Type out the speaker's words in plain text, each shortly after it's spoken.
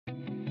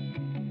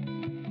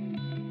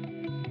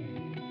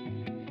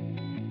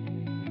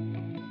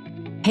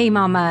Hey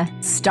mama,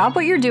 stop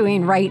what you're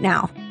doing right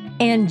now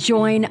and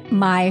join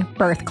my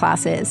birth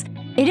classes.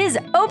 It is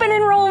open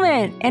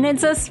enrollment and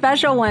it's a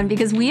special one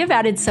because we have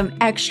added some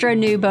extra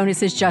new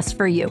bonuses just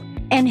for you.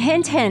 And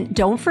hint, hint,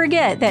 don't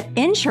forget that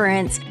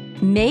insurance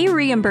may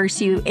reimburse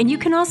you, and you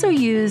can also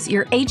use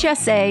your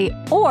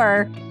HSA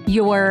or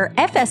your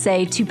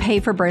FSA to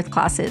pay for birth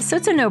classes. So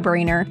it's a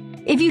no-brainer.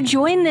 If you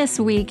join this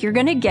week, you're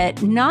going to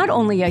get not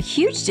only a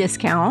huge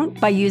discount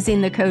by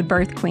using the code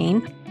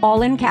BirthQueen,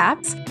 all in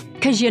caps,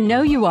 because you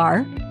know you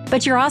are,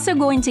 but you're also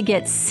going to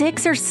get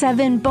 6 or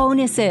 7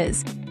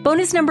 bonuses.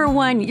 Bonus number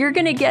 1, you're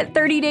going to get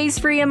 30 days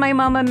free in my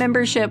Mama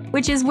membership,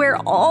 which is where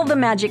all the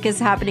magic is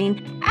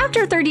happening.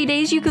 After 30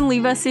 days, you can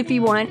leave us if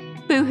you want.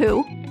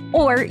 Boo-hoo.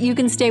 Or you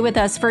can stay with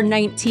us for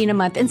 $19 a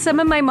month. And some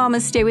of my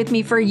mamas stay with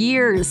me for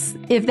years,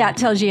 if that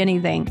tells you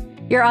anything.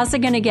 You're also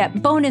going to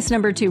get bonus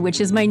number 2,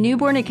 which is my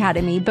Newborn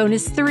Academy.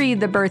 Bonus 3,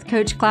 the Birth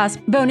Coach class.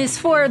 Bonus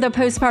 4, the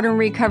Postpartum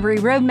Recovery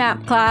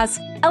Roadmap class,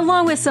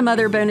 along with some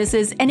other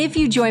bonuses. And if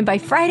you join by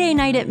Friday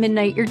night at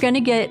midnight, you're going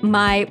to get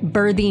my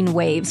Birthing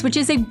Waves, which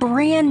is a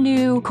brand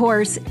new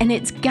course, and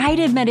it's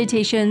guided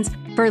meditations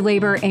for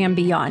labor and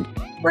beyond.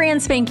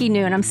 Brand spanking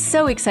new, and I'm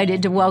so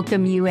excited to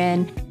welcome you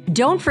in.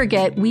 Don't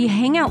forget, we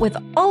hang out with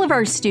all of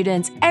our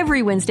students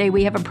every Wednesday.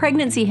 We have a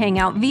pregnancy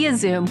hangout via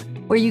Zoom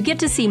where you get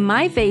to see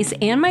my face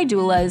and my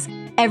doula's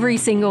every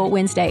single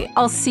Wednesday.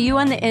 I'll see you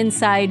on the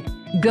inside.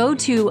 Go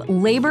to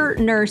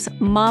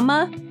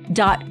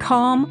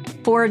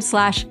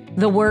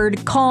labornursemama.com/the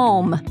word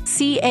calm,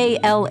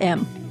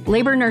 CALM,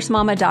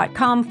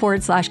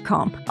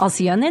 labornursemama.com/calm. I'll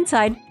see you on the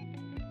inside.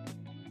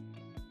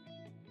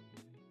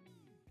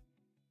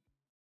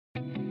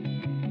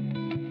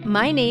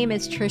 My name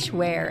is Trish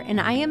Ware,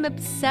 and I am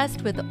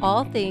obsessed with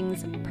all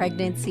things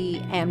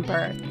pregnancy and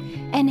birth,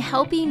 and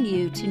helping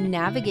you to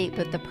navigate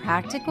both the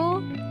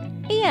practical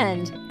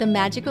and the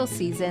magical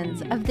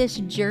seasons of this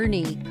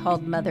journey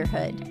called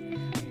motherhood.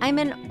 I'm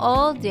an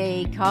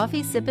all-day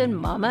coffee-sipping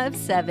mama of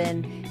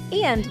 7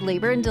 and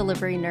labor and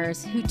delivery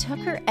nurse who took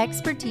her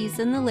expertise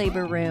in the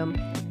labor room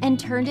and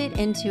turned it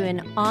into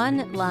an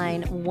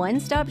online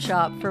one-stop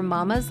shop for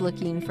mamas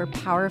looking for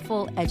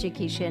powerful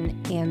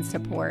education and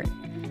support.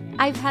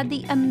 I've had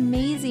the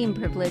amazing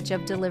privilege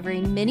of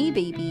delivering many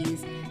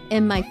babies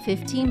in my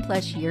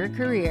 15-plus year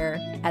career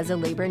as a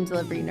labor and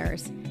delivery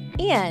nurse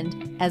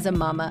and as a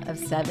mama of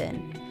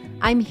 7.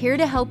 I'm here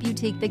to help you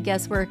take the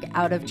guesswork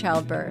out of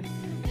childbirth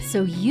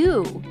so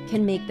you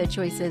can make the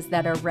choices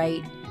that are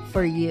right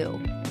for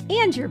you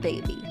and your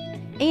baby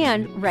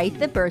and write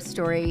the birth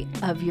story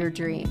of your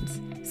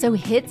dreams. So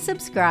hit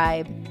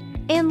subscribe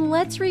and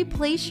let's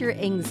replace your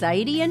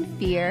anxiety and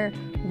fear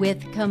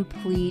with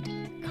complete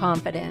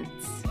confidence.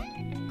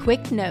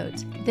 Quick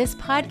note, this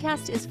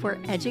podcast is for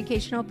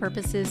educational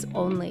purposes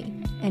only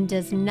and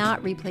does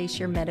not replace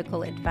your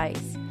medical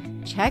advice.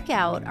 Check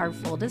out our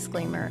full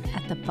disclaimer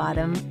at the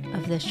bottom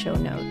of the show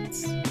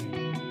notes.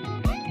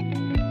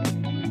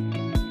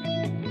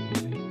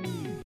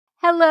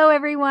 Hello,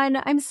 everyone.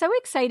 I'm so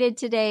excited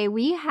today.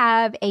 We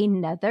have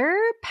another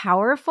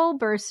powerful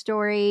birth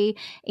story,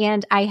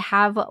 and I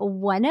have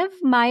one of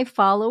my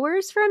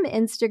followers from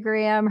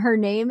Instagram. Her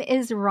name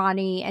is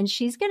Ronnie, and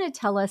she's going to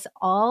tell us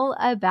all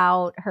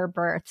about her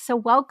birth. So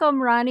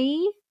welcome,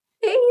 Ronnie.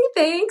 Hey,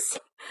 thanks.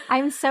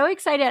 I'm so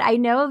excited. I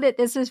know that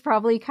this is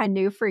probably kind of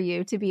new for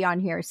you to be on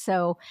here.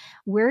 So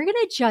we're going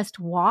to just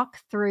walk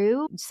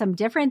through some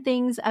different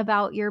things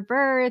about your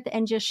birth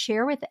and just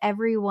share with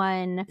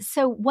everyone.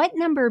 So what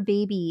number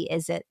baby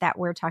is it that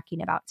we're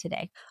talking about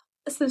today?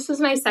 So this was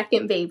my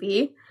second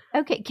baby.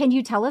 Okay. Can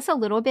you tell us a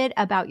little bit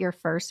about your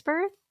first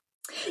birth?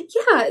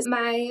 Yeah,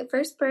 my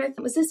first birth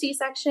was a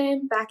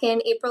C-section back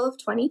in April of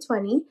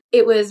 2020.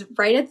 It was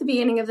right at the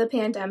beginning of the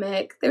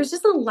pandemic. There was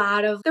a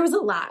lot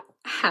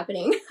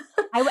happening.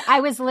 I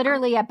was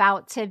literally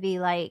about to be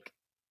like,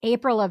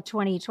 April of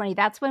 2020.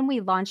 That's when we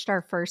launched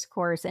our first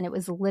course, and it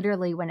was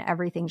literally when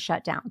everything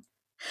shut down.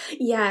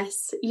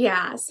 Yes.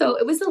 Yeah. So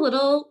it was a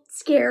little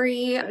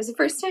scary. I was a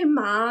first time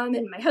mom,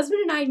 and my husband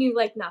and I knew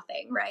like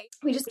nothing, right?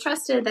 We just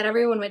trusted that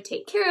everyone would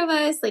take care of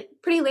us, like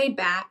pretty laid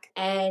back.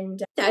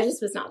 And that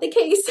just was not the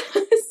case.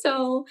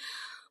 So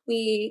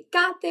we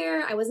got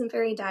there. I wasn't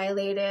very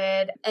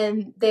dilated,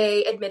 and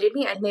they admitted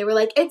me and they were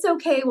like, it's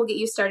okay. We'll get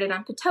you started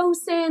on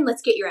Pitocin.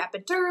 Let's get your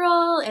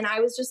epidural. And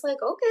I was just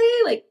like,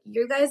 okay, like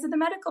you guys are the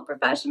medical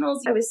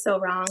professionals. I was so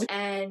wrong.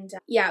 And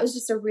yeah, it was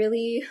just a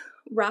really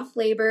rough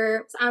labor.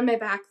 I was on my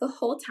back the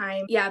whole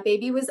time. Yeah,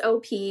 baby was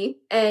OP,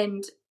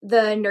 and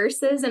the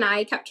nurses and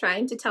I kept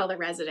trying to tell the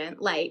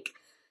resident, like,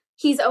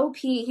 he's OP,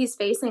 he's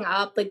facing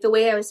up. Like the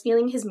way I was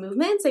feeling his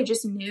movements, I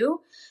just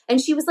knew. And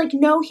she was like,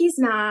 no, he's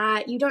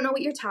not. You don't know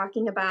what you're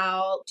talking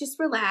about. Just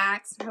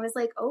relax. And I was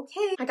like,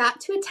 okay. I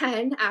got to a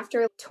 10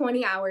 after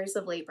 20 hours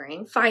of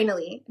laboring,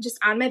 finally, just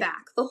on my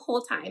back the whole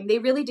time. They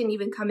really didn't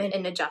even come in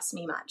and adjust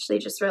me much. They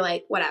just were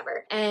like,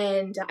 whatever.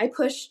 And I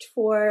pushed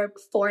for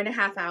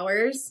 4.5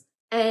 hours.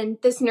 And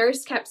this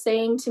nurse kept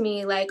saying to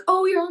me, like,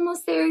 oh, you're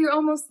almost there. You're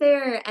almost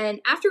there.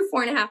 And after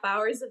 4.5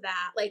 hours of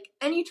that, like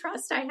any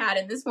trust I had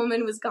in this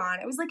woman was gone.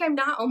 I was like, I'm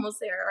not almost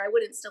there, or I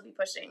wouldn't still be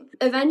pushing.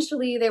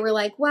 Eventually they were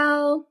like,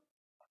 well,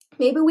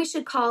 maybe we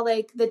should call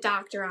like the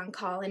doctor on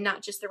call and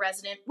not just the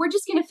resident. We're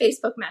just going to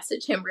Facebook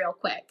message him real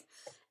quick.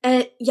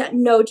 And yeah,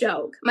 no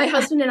joke. My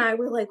husband and I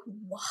were like,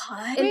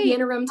 what? In the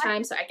interim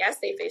time. So I guess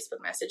they Facebook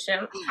messaged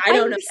him. I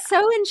don't know. I'm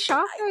so in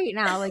shock right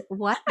now. Like,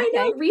 what? I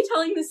know,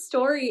 retelling the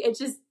story, it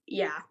just,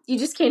 yeah, you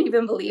just can't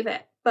even believe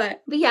it.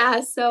 But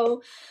yeah,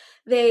 so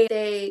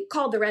they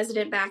called the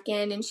resident back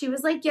in and she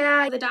was like,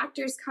 yeah, the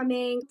doctor's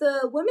coming.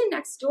 The woman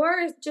next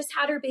door just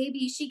had her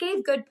baby. She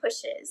gave good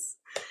pushes.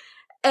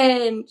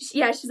 And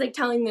yeah, she's like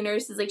telling the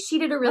nurses, like, she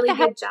did a really good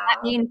job. What does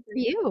that mean for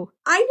you?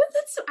 I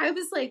know I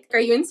was like, are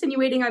you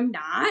insinuating I'm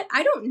not?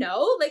 I don't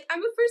know. Like, I'm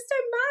a first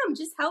time mom.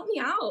 Just help me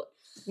out.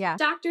 Yeah.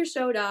 Doctor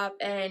showed up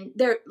and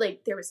there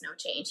was no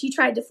change. He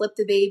tried to flip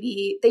the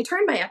baby. They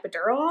turned my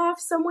epidural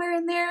off somewhere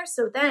in there.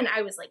 So then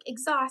I was like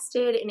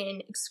exhausted and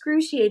in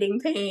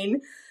excruciating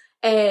pain.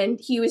 And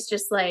he was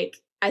just like,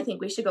 I think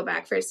we should go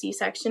back for a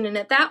C-section. And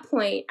at that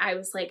point I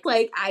was like,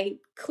 I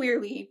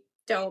clearly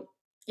don't.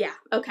 Yeah.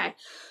 Okay.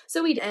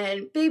 So we did,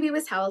 and baby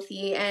was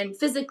healthy and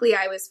physically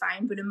I was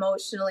fine, but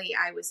emotionally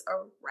I was a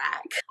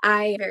wreck.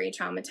 I very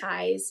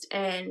traumatized,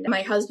 and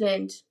my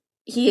husband,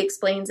 he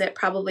explains it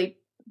probably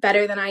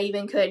better than I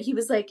even could. He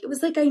was like, it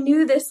was like I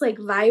knew this like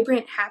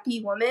vibrant,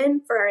 happy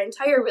woman for our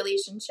entire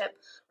relationship.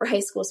 We're high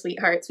school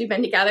sweethearts. We've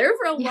been together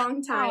for a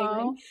long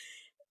time.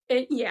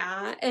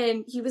 Yeah.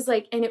 And he was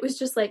like, and it was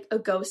just like a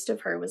ghost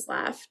of her was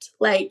left.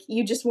 Like,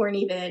 you just weren't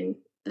even.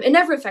 It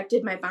never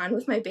affected my bond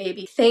with my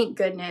baby, thank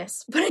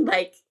goodness. But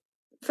like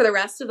for the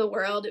rest of the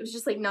world, it was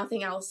just like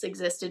nothing else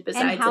existed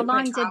besides. And how like,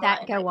 long did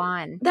that go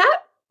on? That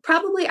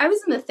probably, I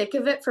was in the thick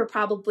of it for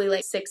probably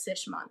like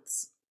 6-ish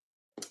months.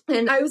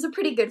 And I was a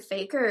pretty good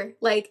faker.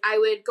 Like, I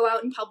would go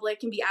out in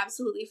public and be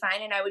absolutely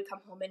fine, and I would come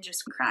home and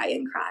just cry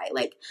and cry.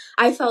 Like,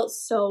 I felt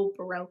so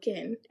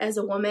broken as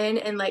a woman,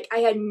 and like I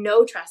had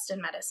no trust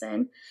in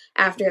medicine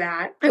after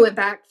that. I went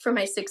back for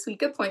my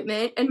 6-week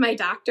appointment, and my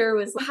doctor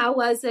was like, how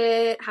was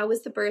it? How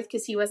was the birth?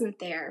 Because he wasn't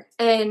there.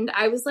 And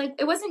I was like,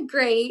 it wasn't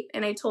great.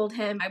 And I told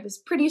him I was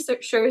pretty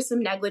sure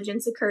some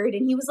negligence occurred.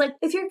 And he was like,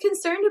 if you're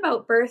concerned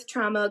about birth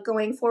trauma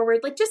going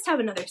forward, like, just have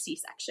another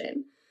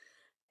C-section.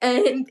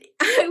 And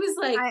I was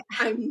like,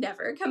 I'm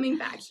never coming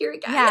back here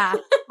again. Yeah,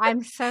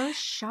 I'm so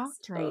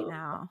shocked right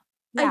now.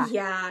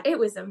 Yeah, it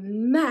was a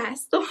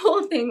mess. The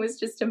whole thing was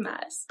just a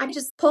mess. I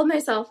just pulled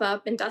myself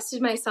up and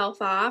dusted myself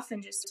off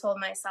and just told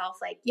myself,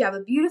 like, you have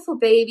a beautiful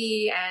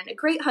baby and a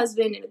great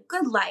husband and a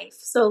good life.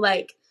 So,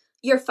 like,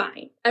 you're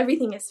fine.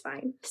 Everything is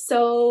fine.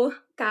 So,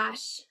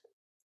 gosh,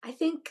 I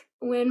think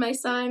when my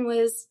son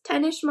was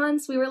 10-ish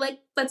months, we were like,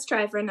 let's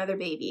try for another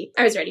baby.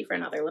 I was ready for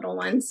another little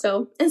one.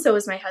 So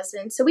was my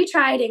husband. So we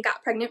tried and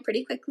got pregnant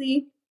pretty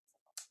quickly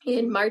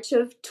in March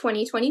of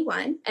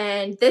 2021.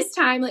 And this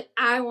time, like,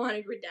 I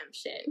wanted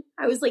redemption.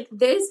 I was like,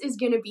 this is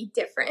going to be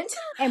different.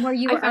 And were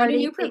you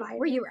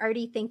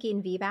already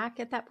thinking VBAC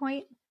at that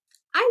point?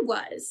 I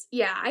was.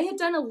 Yeah. I had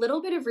done a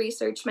little bit of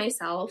research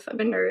myself.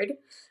 I'm a nerd.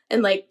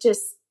 And like,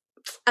 just,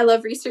 I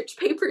love research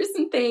papers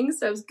and things.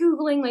 So I was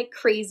Googling like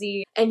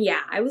crazy. And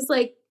yeah, I was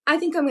like, I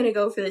think I'm going to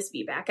go for this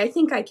VBAC. I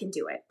think I can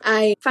do it.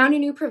 I found a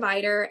new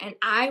provider and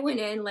I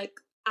went in like,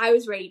 I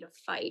was ready to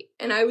fight.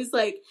 And I was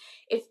like,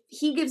 if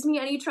he gives me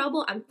any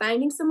trouble, I'm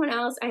finding someone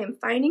else. I am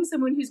finding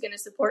someone who's going to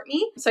support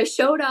me. So I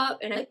showed up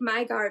and like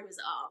my guard was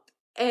up.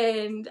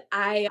 And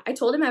I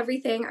told him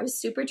everything. I was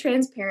super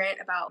transparent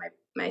about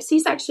my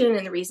C-section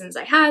and the reasons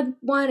I had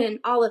one and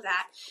all of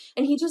that.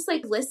 And he just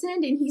like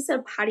listened and he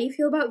said, how do you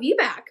feel about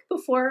VBAC?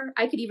 Before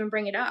I could even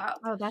bring it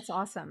up. Oh, that's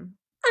awesome.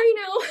 I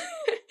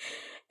know.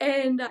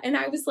 And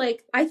I was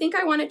like, I think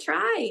I want to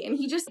try. And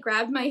he just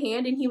grabbed my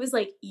hand and he was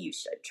like, you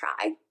should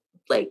try.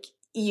 Like,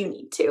 you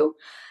need to.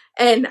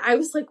 And I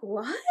was like,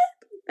 what?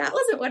 That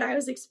wasn't what I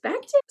was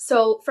expecting.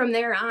 So from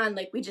there on,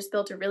 like, we just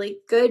built a really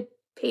good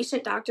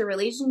patient-doctor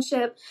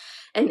relationship.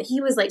 And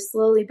he was like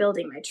slowly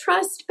building my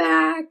trust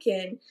back.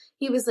 And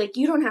he was like,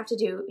 you don't have to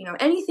do,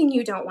 anything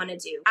you don't want to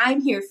do.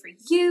 I'm here for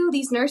you.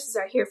 These nurses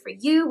are here for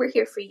you. We're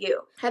here for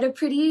you. Had a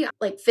pretty,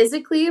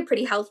 physically, a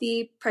pretty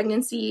healthy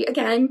pregnancy.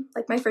 Again,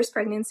 like my first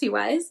pregnancy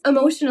was.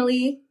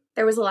 Emotionally,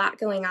 there was a lot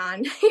going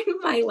on in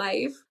my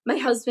life. My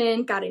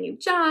husband got a new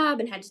job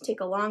and had to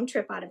take a long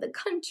trip out of the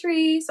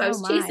country. So I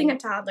was chasing a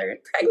toddler and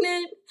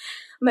pregnant.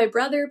 My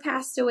brother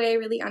passed away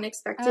really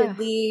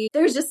unexpectedly.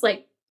 There's just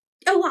like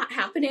a lot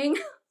happening.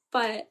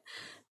 But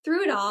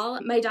through it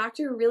all, my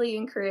doctor really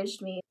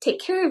encouraged me,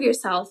 take care of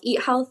yourself,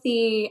 eat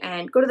healthy,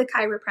 and go to the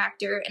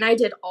chiropractor. And I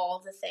did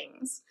all the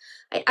things.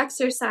 I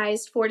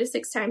exercised 4 to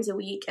 6 times a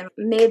week and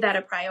made that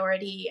a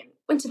priority and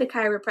went to the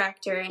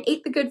chiropractor and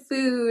ate the good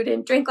food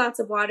and drank lots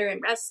of water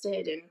and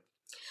rested and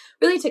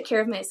really took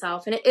care of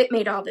myself. And it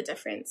made all the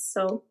difference.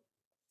 So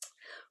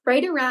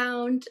right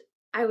around,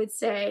 I would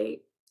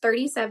say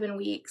 37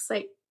 weeks,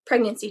 like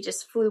pregnancy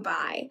just flew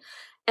by.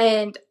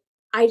 And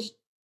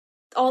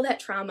all that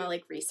trauma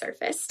like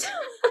resurfaced.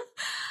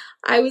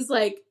 I was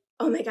like,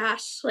 oh my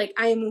gosh, like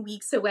I am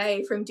weeks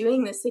away from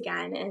doing this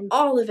again. And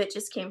all of it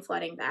just came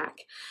flooding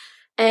back.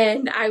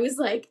 And I was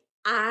like,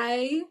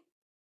 I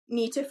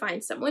need to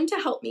find someone to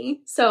help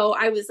me. So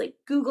I was like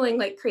Googling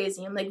like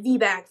crazy. I'm like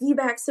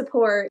VBAC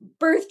support,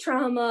 birth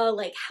trauma,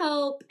 like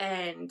help.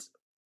 And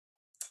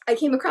I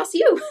came across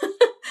you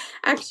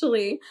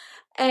actually.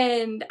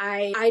 And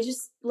I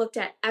just looked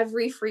at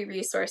every free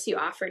resource you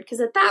offered.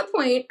 Because at that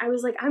point, I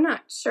was like, I'm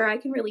not sure I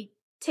can really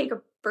take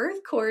a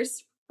birth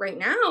course right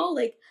now.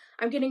 Like,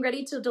 I'm getting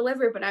ready to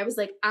deliver, but I was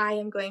like, I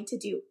am going to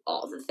do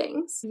all the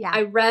things. Yeah.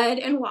 I read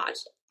and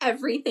watched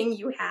everything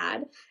you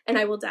had, and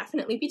I will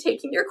definitely be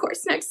taking your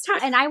course next time.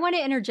 And I want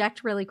to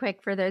interject really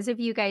quick for those of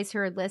you guys who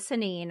are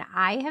listening.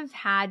 I have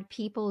had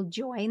people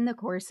join the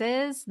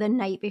courses the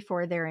night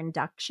before their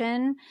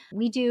induction.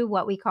 We do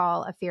what we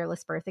call a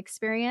fearless birth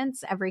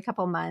experience every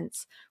couple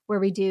months, where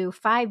we do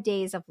 5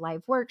 days of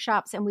live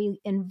workshops, and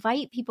we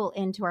invite people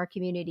into our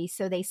community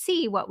so they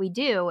see what we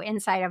do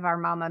inside of our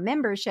Mama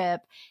membership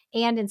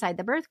and inside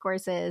the birth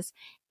courses.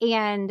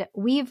 And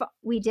we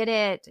did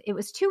it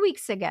was 2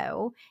 weeks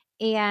ago.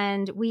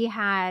 And we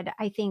had,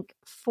 I think,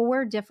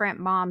 4 different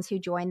moms who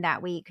joined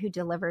that week who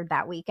delivered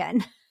that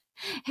weekend.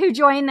 Who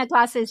join the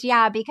classes.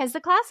 Yeah, because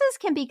the classes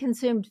can be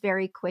consumed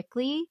very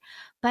quickly.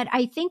 But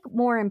I think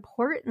more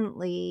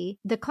importantly,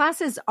 the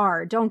classes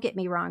are, don't get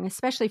me wrong,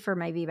 especially for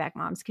my VBAC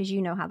moms, because you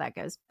know how that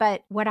goes.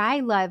 But what I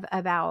love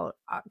about,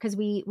 because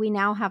we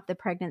now have the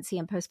pregnancy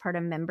and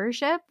postpartum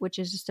membership, which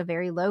is just a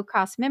very low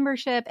cost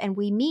membership. And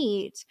we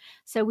meet.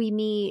 So we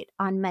meet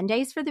on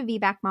Mondays for the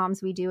VBAC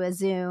moms. We do a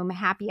Zoom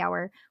happy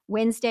hour.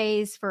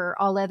 Wednesdays for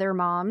all other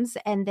moms.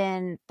 And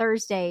then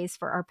Thursdays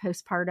for our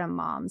postpartum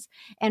moms.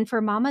 And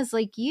for mamas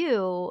like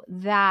you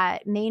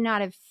that may not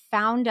have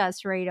found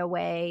us right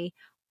away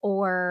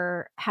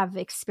or have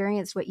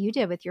experienced what you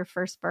did with your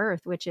first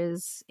birth, which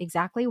is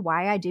exactly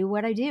why I do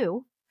what I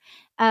do.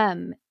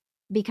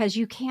 Because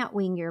you can't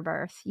wing your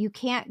birth. You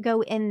can't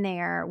go in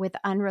there with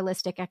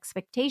unrealistic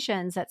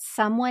expectations that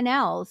someone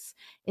else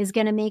is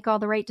going to make all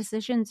the right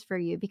decisions for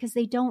you, because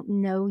they don't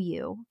know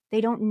you. They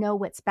don't know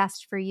what's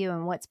best for you,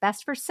 and what's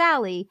best for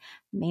Sally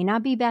may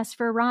not be best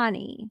for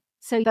Ronnie.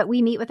 So, but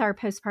we meet with our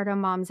postpartum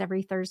moms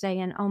every Thursday,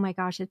 and oh my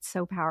gosh, it's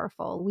so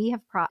powerful.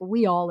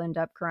 We all end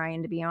up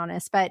crying, to be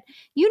honest, but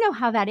you know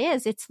how that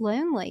is. It's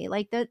lonely.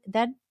 Like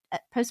that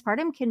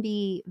postpartum can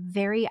be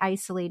very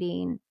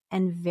isolating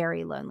and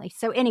very lonely.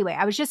 So anyway,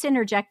 I was just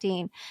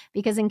interjecting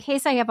because in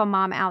case I have a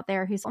mom out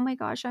there who's, oh my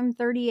gosh, I'm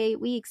 38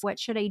 weeks. What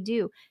should I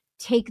do?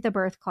 Take the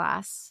birth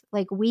class.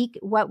 Like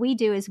what we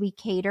do is we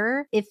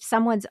cater. If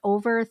someone's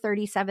over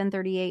 37,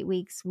 38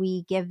 weeks,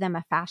 we give them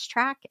a fast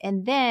track,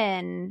 and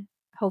then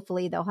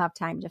hopefully they'll have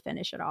time to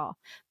finish it all.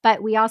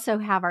 But we also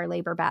have our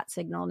labor bat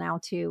signal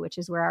now too, which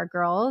is where our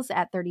girls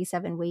at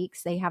 37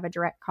 weeks, they have a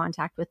direct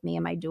contact with me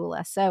and my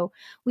doula. So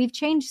we've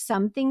changed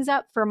some things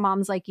up for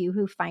moms like you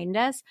who find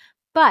us.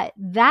 But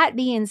that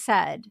being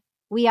said,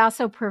 we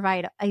also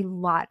provide a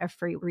lot of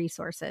free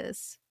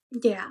resources.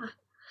 Yeah.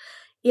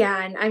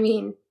 Yeah. And I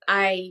mean,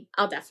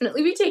 I'll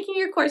definitely be taking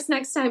your course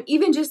next time.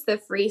 Even just the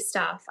free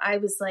stuff. I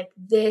was like,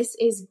 this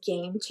is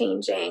game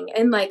changing.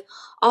 And like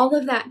all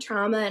of that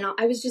trauma, and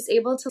I was just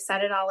able to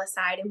set it all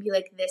aside and be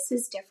like, this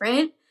is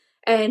different.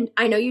 And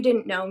I know you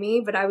didn't know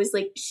me, but I was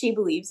like, she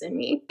believes in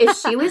me. If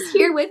she was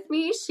here with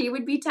me, she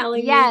would be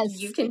telling me,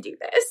 you can do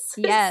this.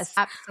 Yes,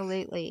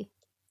 absolutely.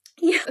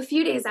 Yeah. A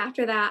few days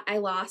after that, I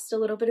lost a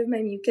little bit of my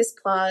mucus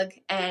plug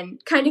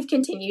and kind of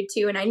continued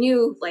to. And I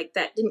knew like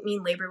that didn't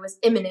mean labor was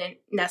imminent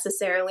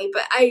necessarily,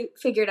 but I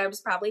figured I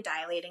was probably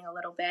dilating a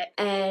little bit.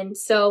 And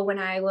so when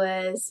I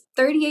was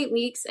 38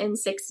 weeks and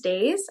 6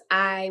 days,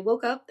 I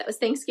woke up. That was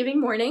Thanksgiving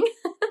morning,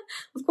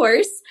 of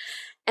course.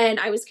 And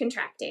I was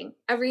contracting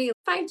every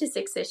 5 to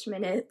 6-ish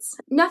minutes.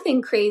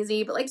 Nothing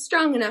crazy, but like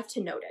strong enough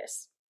to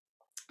notice.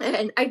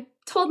 And I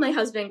told my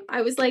husband,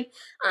 I was like,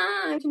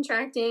 I'm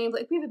contracting.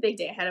 Like, we have a big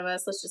day ahead of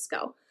us. Let's just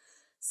go.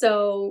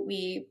 So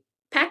we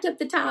packed up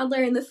the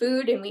toddler and the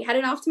food, and we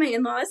headed off to my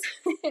in-laws.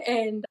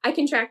 And I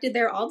contracted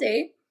there all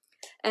day.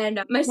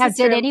 And my sister. Now,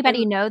 did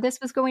anybody know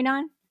this was going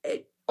on?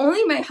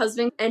 Only my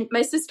husband and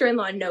my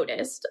sister-in-law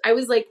noticed. I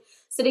was like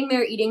sitting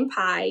there eating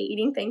pie,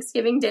 eating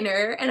Thanksgiving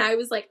dinner. And I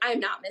was like,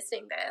 I'm not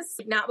missing this.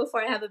 Not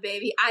before I have a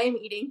baby. I am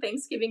eating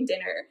Thanksgiving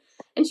dinner.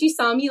 And she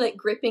saw me like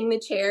gripping the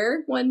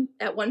chair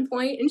at one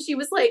point, and she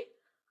was like,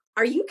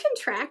 are you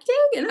contracting?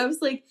 And I was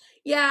like,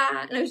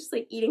 yeah. And I was just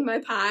like eating my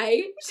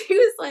pie. She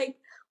was like,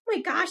 oh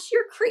my gosh,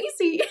 you're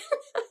crazy.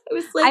 I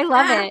was like, I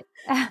love it.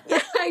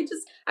 Yeah,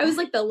 I was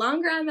like, the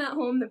longer I'm at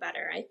home, the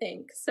better, I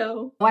think.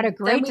 So what a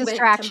great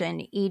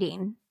distraction,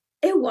 eating.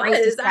 It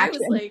was. I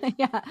was like,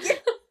 yeah.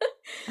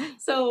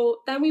 So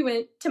then we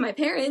went to my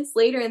parents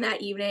later in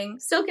that evening,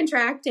 still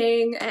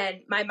contracting.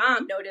 And my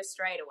mom noticed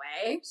right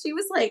away. She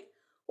was like,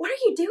 what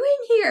are you doing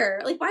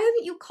here? Like, why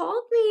haven't you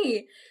called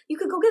me? You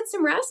could go get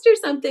some rest or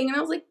something. And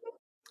I was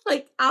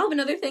like, I'll have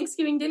another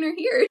Thanksgiving dinner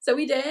here. So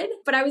we did,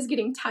 but I was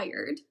getting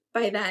tired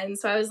by then.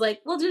 So I was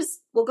like,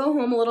 we'll go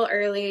home a little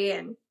early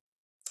and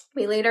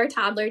We laid our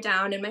toddler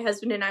down and my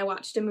husband and I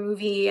watched a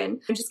movie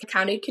and just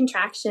counted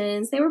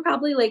contractions. They were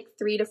probably like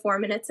 3 to 4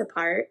 minutes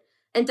apart.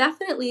 And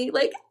definitely,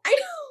 like, I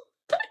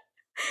know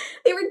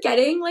they were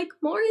getting like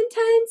more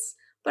intense,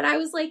 but I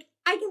was like,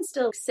 I can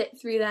still sit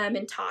through them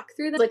and talk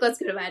through them. Like, let's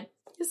go to bed.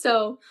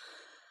 So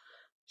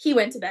he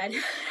went to bed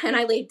and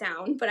I laid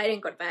down, but I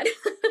didn't go to bed.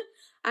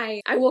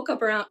 I woke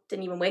up around,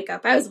 didn't even wake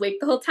up. I was awake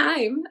the whole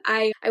time.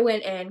 I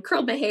went and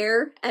curled my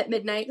hair at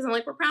midnight because I'm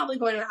like, we're probably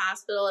going to the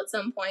hospital at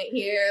some point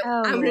here.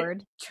 Oh, I'm Lord. going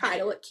to try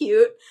to look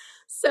cute.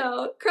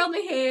 So curled my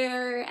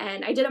hair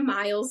and I did a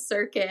miles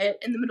circuit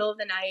in the middle of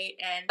the night.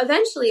 And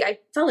eventually I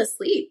fell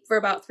asleep for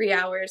about 3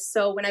 hours.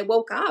 So when I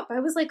woke up, I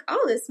was like,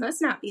 oh, this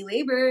must not be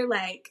labor.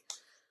 Like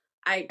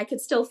I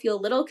could still feel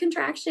little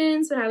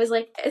contractions, but I was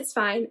like, it's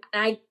fine.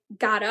 And I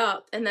got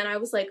up and then I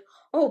was like,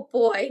 oh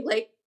boy,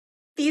 like,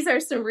 these are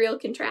some real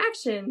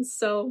contractions.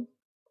 So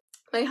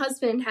my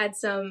husband had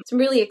some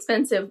really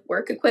expensive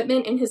work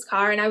equipment in his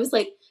car. And I was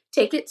like,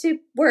 take it to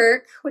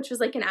work, which was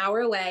like an hour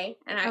away.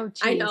 And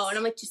I know. And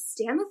I'm like, just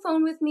stay on the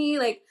phone with me.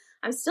 Like,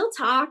 I'm still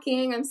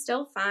talking. I'm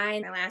still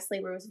fine. My last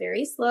labor was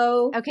very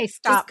slow. Okay,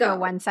 stop for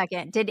 1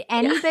 second. Did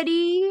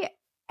anybody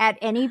at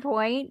any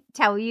point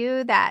tell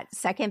you that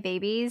second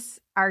babies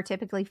are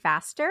typically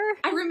faster?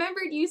 I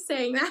remembered you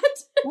saying that.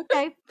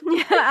 Okay.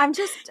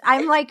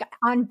 I'm like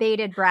on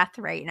bated breath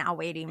right now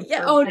waiting.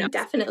 Yeah. Oh, no,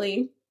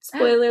 definitely.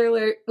 Spoiler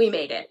alert. We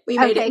made it. We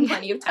made it in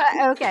plenty of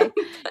time. Okay.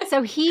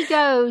 So he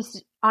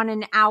goes on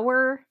an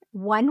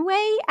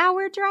one-way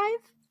hour drive?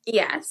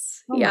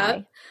 Yes. Oh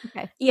yeah.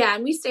 Okay. Yeah.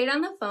 And we stayed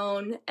on the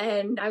phone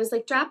and I was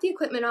like, drop the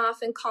equipment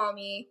off and call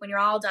me when you're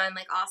all done,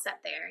 like all set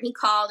there. And he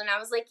called and I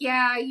was like,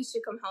 yeah, you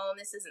should come home.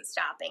 This isn't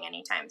stopping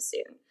anytime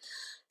soon.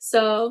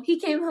 So he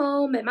came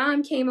home, my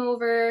mom came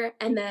over,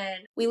 and then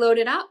we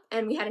loaded up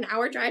and we had an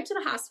hour drive to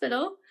the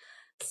hospital.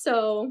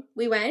 So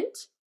we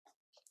went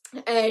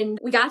and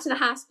we got to the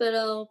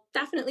hospital,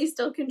 definitely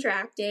still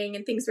contracting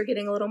and things were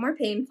getting a little more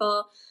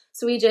painful.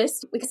 So we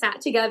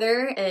sat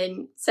together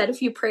and said a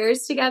few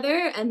prayers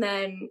together and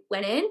then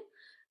went in,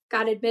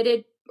 got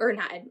admitted, or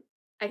not,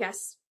 I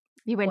guess.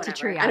 You went whatever.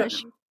 to triage. I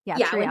don't know. Yeah,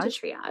 triage. I went to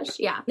triage.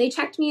 Yeah. They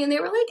checked me and they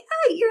were like,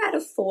 oh, you're at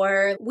a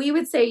 4. We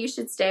would say you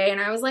should stay. And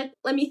I was like,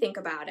 let me think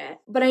about it.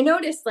 But I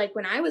noticed like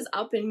when I was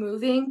up and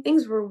moving,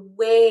 things were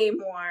way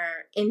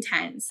more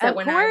intense than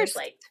when I was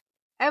like,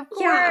 of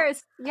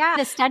course. Yeah.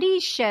 The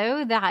studies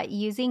show that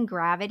using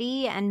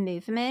gravity and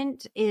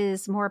movement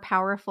is more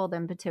powerful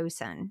than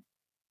Pitocin.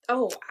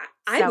 Oh,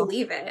 I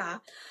believe it.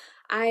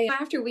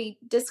 After we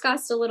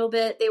discussed a little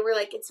bit, they were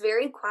like, it's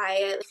very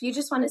quiet. If you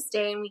just want to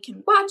stay and we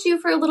can watch you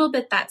for a little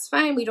bit, that's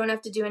fine. We don't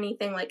have to do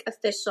anything like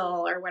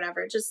official or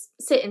whatever. Just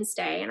sit and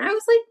stay. And I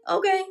was like,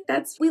 okay,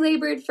 we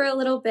labored for a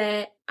little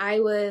bit. I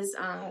was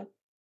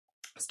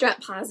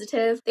strep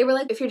positive. They were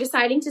like, if you're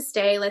deciding to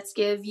stay, let's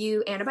give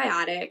you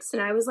antibiotics.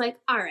 And I was like,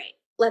 all right,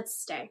 let's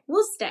stay.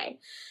 We'll stay.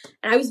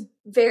 And I was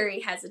very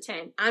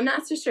hesitant. I'm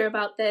not so sure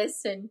about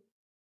this. And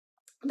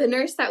the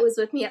nurse that was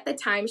with me at the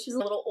time, she was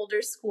a little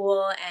older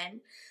school and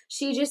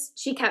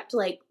she kept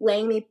like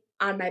laying me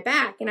on my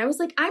back. And I was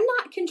like, I'm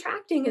not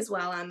contracting as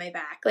well on my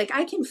back. Like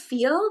I can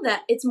feel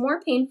that it's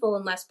more painful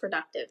and less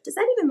productive. Does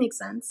that even make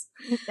sense?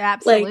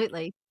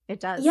 Absolutely. Like, it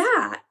does.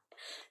 Yeah.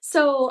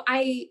 So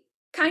I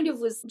kind of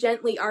was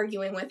gently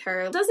arguing with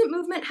her. Doesn't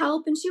movement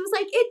help? And she was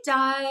like, it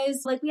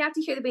does. Like we have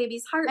to hear the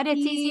baby's heartbeat. But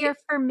it's easier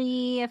for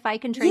me if I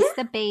can trace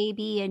the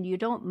baby and you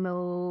don't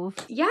move.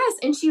 Yes.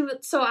 And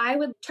so I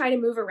would try to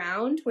move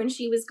around when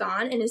she was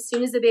gone. And as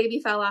soon as the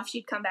baby fell off,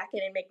 she'd come back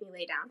in and make me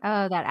lay down.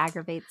 Oh, that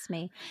aggravates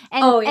me.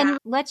 And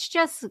let's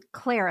just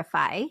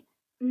clarify.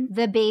 Mm-hmm.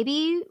 The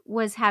baby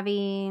was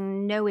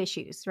having no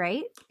issues,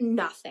 right?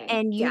 Nothing.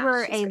 And you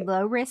were a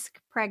low risk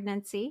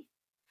pregnancy.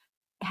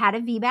 Had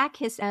a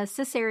VBAC,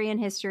 cesarean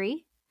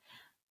history.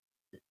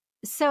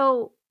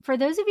 So for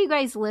those of you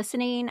guys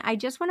listening, I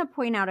just want to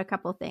point out a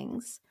couple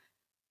things.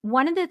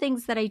 One of the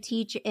things that I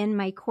teach in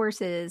my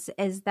courses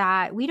is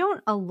that we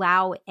don't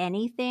allow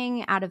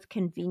anything out of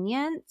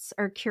convenience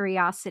or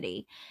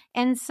curiosity.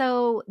 And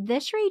so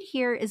this right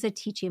here is a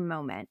teaching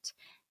moment.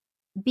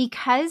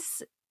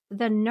 Because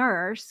the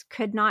nurse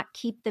could not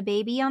keep the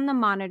baby on the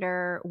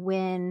monitor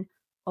when,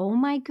 oh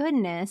my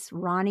goodness,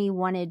 Ronnie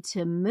wanted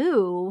to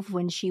move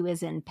when she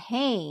was in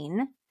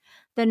pain.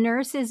 The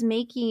nurse is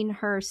making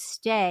her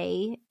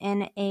stay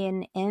in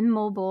an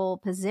immobile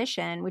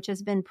position, which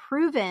has been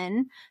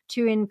proven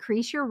to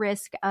increase your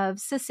risk of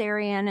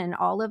cesarean and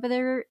all of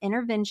their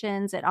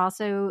interventions. It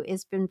also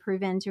has been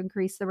proven to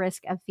increase the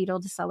risk of fetal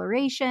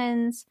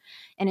decelerations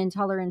and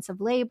intolerance of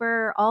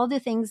labor, all the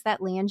things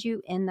that land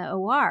you in the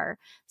OR.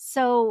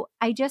 So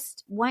I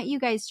just want you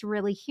guys to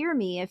really hear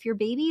me. If your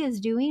baby is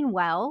doing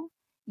well,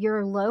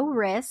 you're low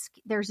risk,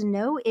 there's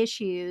no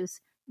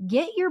issues,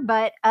 get your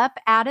butt up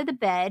out of the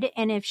bed.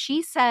 And if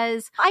she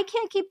says, I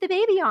can't keep the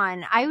baby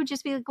on, I would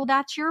just be like, well,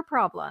 that's your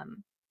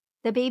problem.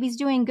 the baby's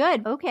doing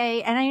good.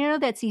 Okay. And I know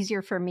that's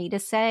easier for me to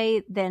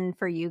say than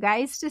for you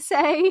guys to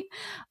say.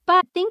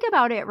 But think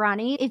about it,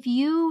 Ronnie. If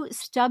you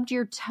stubbed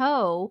your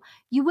toe,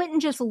 you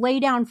wouldn't just lay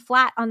down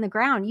flat on the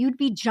ground. You'd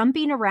be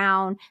jumping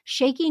around,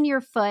 shaking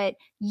your foot,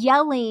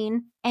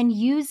 yelling, and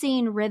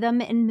using rhythm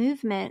and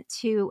movement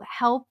to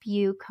help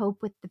you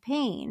cope with the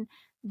pain.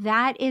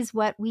 That is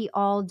what we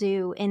all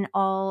do in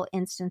all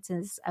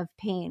instances of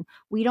pain.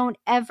 We don't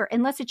ever,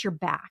 unless it's your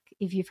back,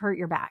 if you've hurt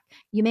your back,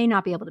 you may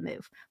not be able to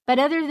move. But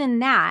other than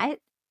that,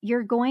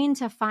 you're going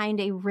to find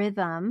a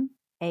rhythm,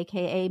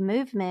 AKA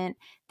movement,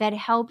 that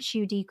helps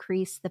you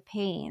decrease the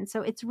pain.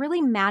 So it's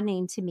really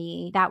maddening to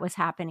me that was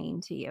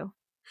happening to you.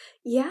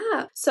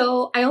 Yeah.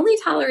 So I only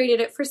tolerated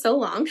it for so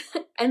long.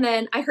 And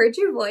then I heard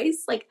your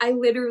voice. Like I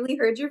literally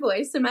heard your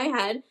voice in my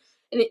head.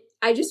 And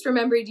I just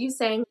remembered you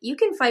saying, you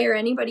can fire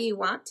anybody you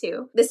want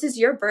to. This is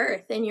your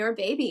birth and your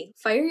baby.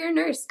 Fire your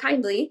nurse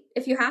kindly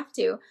if you have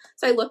to.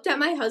 So I looked at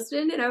my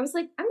husband and I was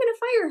like, I'm going to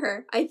fire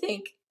her, I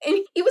think.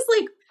 And he was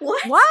like,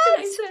 what? What?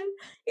 And I said,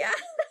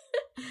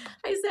 yeah.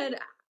 I said,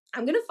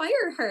 I'm going to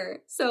fire her.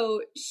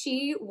 So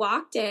she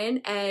walked in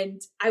and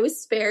I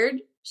was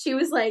spared. She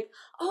was like,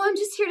 oh, I'm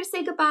just here to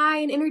say goodbye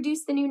and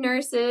introduce the new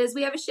nurses.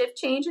 We have a shift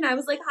change. And I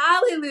was like,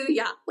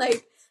 hallelujah.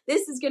 Like,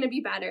 this is going to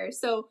be better.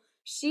 So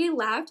she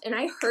left and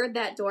I heard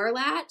that door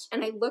latch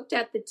and I looked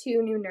at the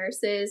two new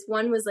nurses.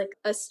 One was like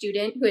a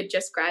student who had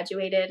just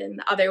graduated and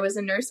the other was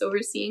a nurse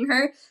overseeing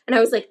her. And I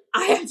was like,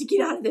 I have to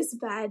get out of this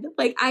bed.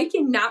 Like, I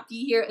cannot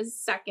be here a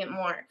second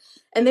more.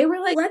 And they were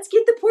like, let's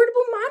get the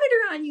portable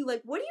monitor on you.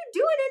 Like, what are you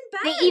doing in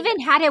bed? They even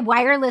had a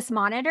wireless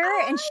monitor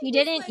and she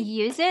didn't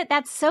use it.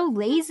 That's so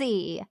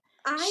lazy.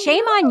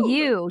 Shame on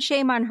you.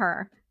 Shame on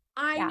her.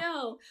 I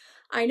know.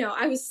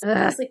 I was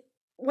like,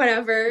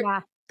 whatever. Yeah.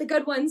 The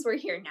good ones were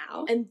here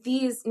now. And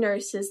these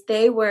nurses,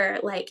 they were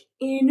like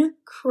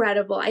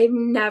incredible. I've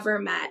never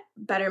met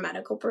better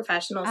medical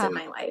professionals in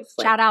my life.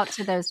 Like, shout out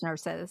to those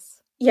nurses.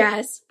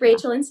 Yes,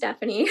 Rachel and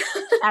Stephanie.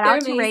 Shout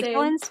out to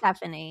Rachel and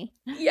Stephanie.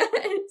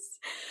 Yes.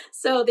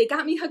 So they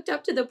got me hooked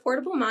up to the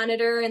portable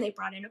monitor and they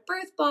brought in a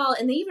birth ball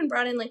and they even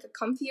brought in like a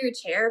comfier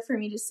chair for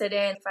me to sit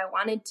in if I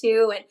wanted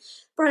to and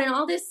brought in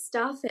all this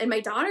stuff. And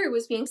my daughter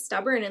was being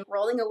stubborn and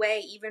rolling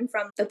away even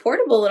from the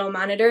portable little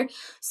monitor.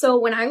 So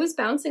when I was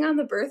bouncing on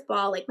the birth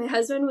ball, like my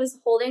husband was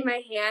holding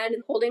my hand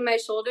and holding my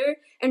shoulder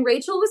and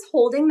Rachel was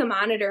holding the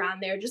monitor on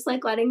there, just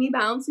like letting me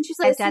bounce. And she's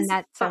like, I've done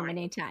that so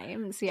many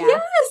times. Yeah.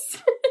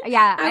 Yes.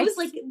 Yeah. I was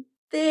like,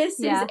 this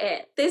is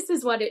it. This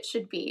is what it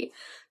should be.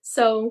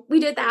 So we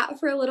did that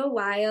for a little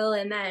while.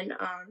 And then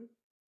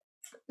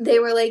they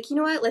were like, you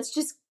know what? Let's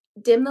just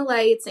dim the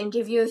lights and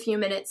give you a few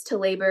minutes to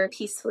labor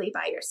peacefully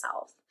by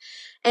yourself.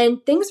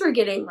 And things were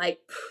getting like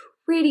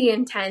pretty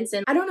intense.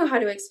 And I don't know how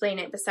to explain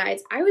it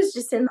besides I was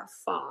just in the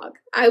fog.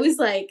 I was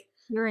like,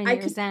 you're in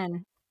your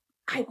zen.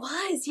 I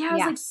was. Yeah. I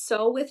was like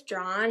so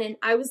withdrawn. And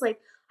I was like,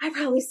 I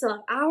probably still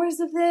have hours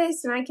of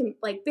this and I can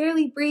like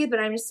barely breathe, but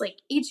I'm just like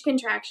each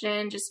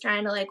contraction, just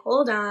trying to like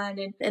hold on.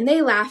 And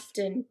they left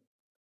and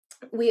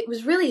it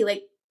was really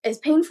like as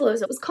painful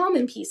as it was calm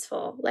and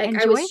peaceful. Like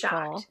and I was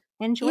shocked.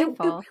 And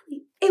joyful.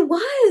 It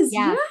was.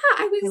 Yeah.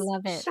 I was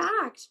love it.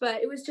 shocked,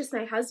 but it was just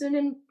my husband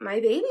and my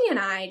baby and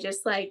I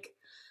just like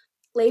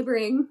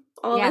laboring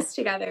all this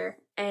together.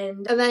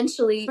 And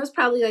eventually it was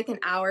probably like an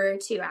hour or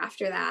two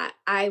after that.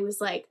 I was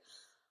like,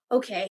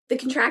 okay, the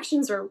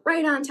contractions were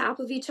right on top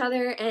of each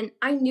other. And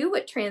I knew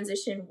what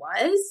transition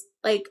was.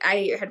 Like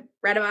I had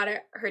read about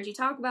it, heard you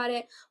talk about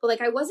it, but like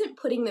I wasn't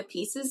putting the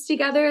pieces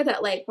together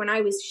that like when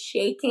I was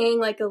shaking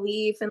like a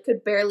leaf and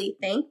could barely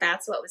think,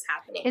 that's what was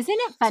happening. Isn't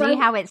it funny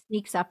how it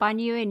sneaks up on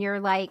you and you're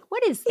like,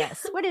 what is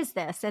this? What is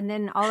this? And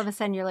then all of a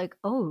sudden you're like,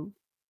 oh,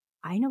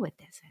 I know what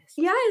this is.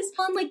 Yes.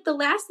 And like the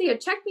last they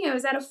had checked me, I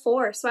was at a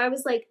 4. So I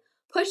was like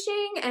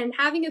pushing and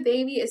having a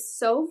baby is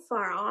so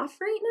far off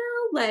right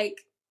now.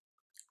 Like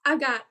I've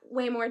got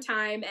way more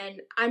time and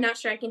I'm not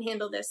sure I can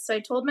handle this. So I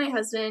told my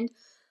husband,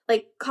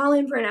 like, call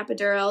in for an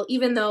epidural,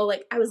 even though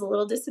like I was a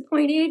little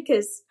disappointed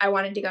because I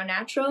wanted to go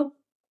natural.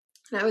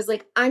 And I was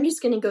like, I'm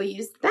just going to go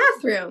use the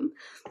bathroom.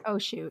 Oh,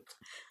 shoot.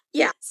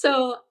 Yeah.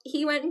 So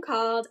he went and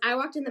called. I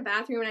walked in the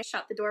bathroom and I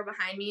shut the door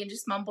behind me and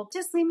just mumbled,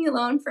 just leave me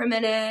alone for a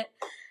minute.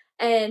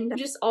 And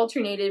just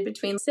alternated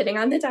between sitting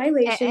on the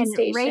dilation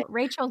station.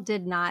 Rachel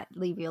did not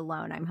leave you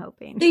alone, I'm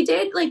hoping. They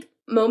did, like,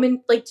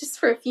 just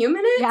for a few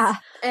minutes. Yeah.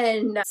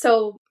 And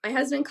so my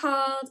husband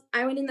called,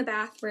 I went in the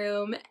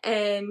bathroom,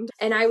 and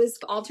I was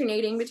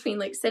alternating between,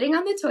 like, sitting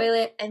on the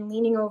toilet and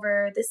leaning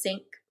over the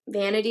sink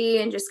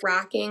vanity and just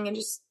rocking and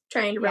just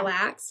trying to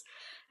relax.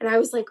 And I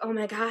was like, oh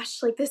my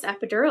gosh, like, this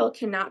epidural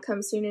cannot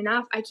come soon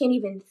enough. I can't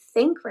even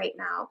think right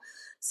now.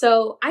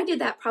 So I did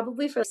that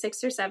probably for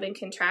 6 or 7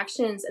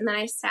 contractions. And then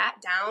I sat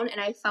down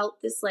and I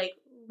felt this like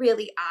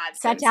really odd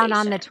sensation. Sat down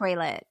on the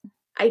toilet.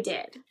 I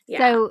did. Yeah.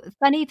 So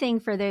funny thing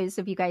for those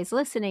of you guys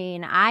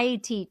listening, I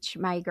teach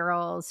my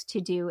girls to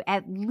do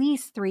at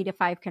least 3 to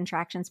 5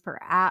 contractions per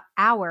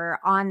hour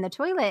on the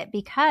toilet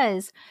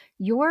because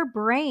your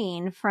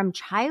brain from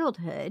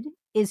childhood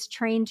is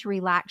trained to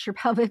relax your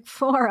pelvic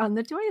floor on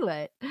the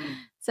toilet.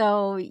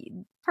 So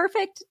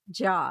Perfect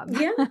job.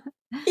 Yeah.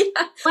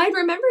 Yeah. I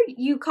remember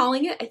you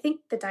calling it, I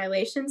think, the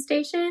dilation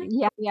station.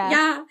 Yeah.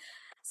 Yeah.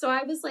 So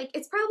I was like,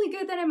 it's probably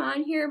good that I'm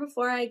on here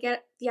before I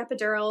get the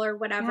epidural or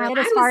whatever. Get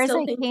I as was far as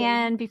still I thinking,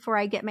 can before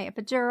I get my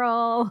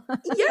epidural.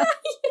 yeah, yeah.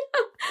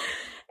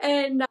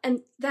 And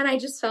then I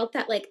just felt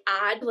that like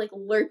odd, like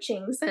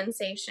lurching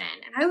sensation.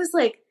 And I was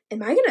like,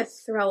 am I going to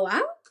throw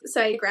up?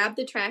 So I grabbed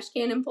the trash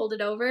can and pulled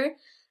it over.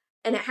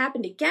 And it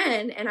happened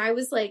again. And I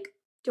was like,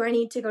 do I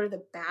need to go to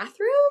the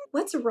bathroom?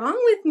 What's wrong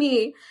with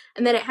me?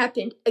 And then it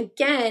happened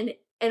again.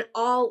 And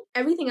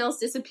everything else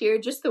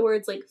disappeared. Just the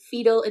words like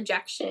fetal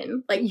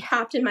ejection like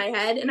popped in my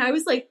head. And I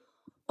was like,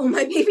 oh,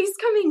 my baby's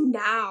coming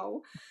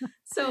now.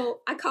 So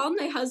I called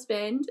my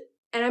husband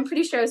and I'm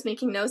pretty sure I was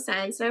making no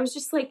sense. And I was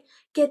just like,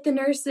 get the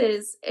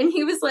nurses. And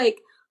he was like,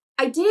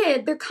 I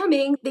did. They're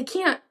coming. They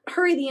can't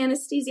hurry the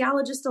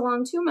anesthesiologist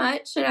along too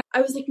much. And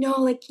I was like, no,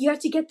 like you have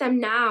to get them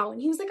now. And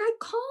he was like, I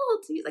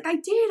called. He's like, I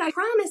did. I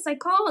promise I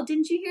called.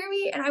 Didn't you hear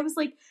me? And I was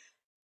like,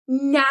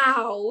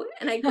 now.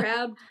 And I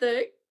grabbed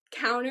the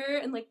counter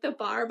and like the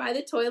bar by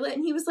the toilet.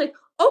 And he was like,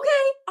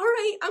 okay, all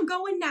right, I'm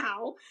going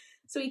now.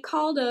 So he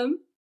called him.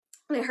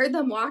 And I heard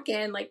them walk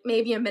in like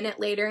maybe a minute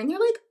later. And they're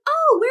like,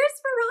 oh,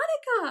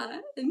 where's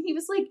Veronica? And he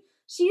was like,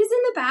 she's in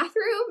the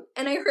bathroom.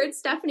 And I heard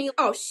Stephanie,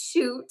 oh,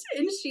 shoot.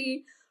 And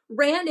she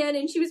ran in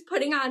and she was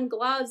putting on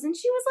gloves. And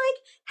she was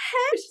like,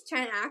 hey. She's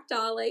trying to act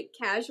all like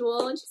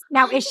casual. And she's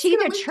now, is she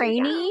the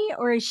trainee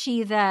or is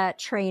she the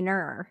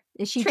trainer?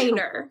 Is she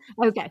trainer?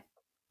 Okay.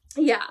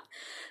 Yeah.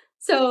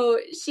 So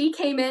she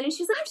came in and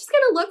she's like, I'm just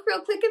going to look real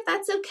quick if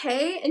that's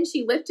okay. And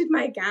she lifted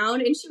my gown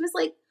and she was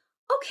like,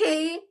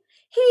 okay,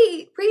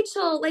 hey,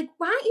 Rachel, like,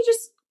 why don't you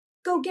just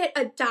go get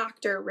a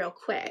doctor real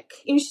quick?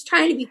 And she's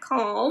trying to be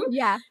calm.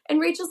 Yeah.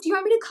 And Rachel's, do you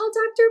want me to call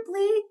Dr.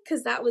 Blake?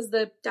 Because that was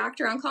the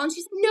doctor on call. And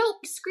she's, no,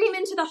 scream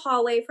into the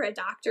hallway for a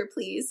doctor,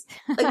 please.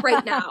 Like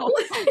right now.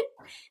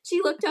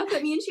 She looked up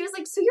at me and she was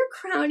like, so you're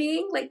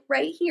crowning like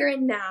right here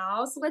and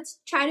now. So let's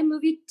try to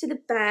move you to the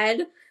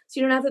bed so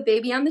you don't have a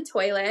baby on the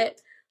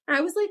toilet. And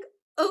I was like,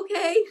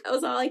 okay, that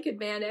was all I could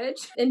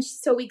manage. And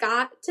so we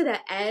got to the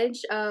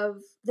edge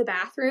of the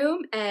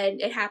bathroom and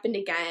it happened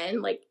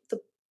again. Like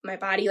my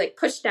body like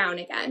pushed down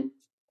again.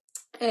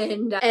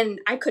 And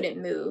I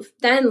couldn't move.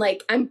 Then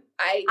like I'm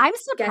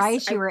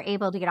surprised you were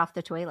able to get off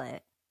the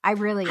toilet. I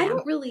really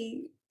am.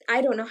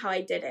 I don't know how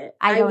I did it.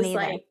 I don't was either.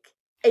 Like,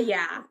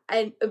 yeah.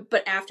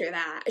 But after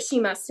that, she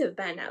must have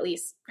been, at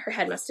least her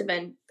head must have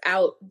been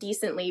out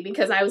decently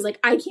because I was like,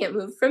 I can't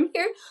move from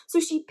here. So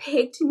she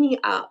picked me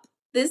up.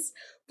 This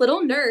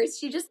little nurse,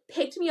 she just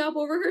picked me up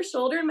over her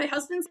shoulder and my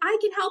husband's, I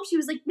can help. She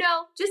was like,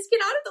 no, just get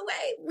out of the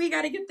way. We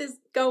got to get this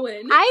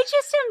going. I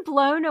just am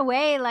blown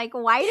away. Like,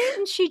 why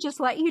didn't she just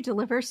let you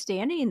deliver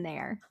standing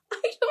there?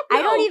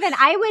 I don't know.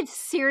 I would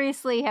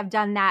seriously have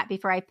done that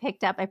before I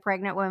picked up a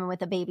pregnant woman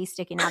with a baby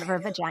sticking out of her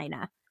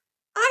vagina.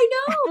 I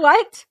know.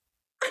 What?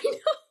 I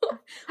know.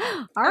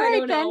 All right, I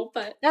don't then. know,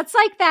 but that's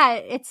like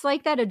that. It's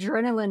like that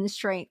adrenaline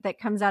strength that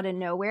comes out of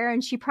nowhere.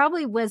 And she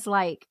probably was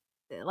like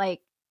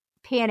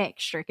panic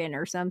stricken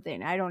or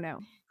something. I don't know.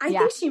 I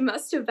think she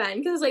must have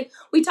been because like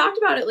we talked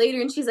about it later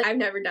and she's like, I've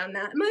never done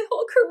that in my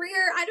whole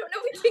career. I don't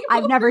know anything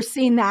about I've never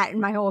seen that in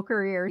my whole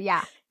career.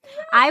 Yeah.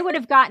 I would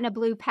have gotten a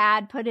blue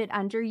pad, put it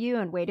under you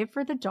and waited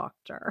for the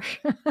doctor.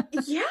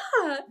 Yeah.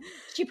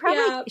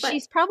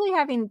 She's probably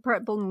having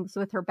problems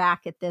with her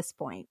back at this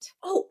point.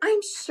 Oh, I'm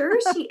sure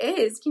she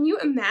is. Can you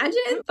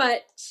imagine?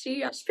 But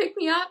she picked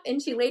me up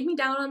and she laid me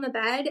down on the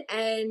bed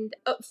and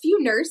a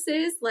few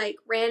nurses like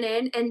ran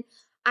in and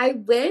I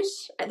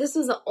wish this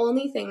was the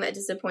only thing that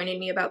disappointed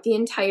me about the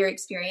entire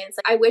experience.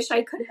 I wish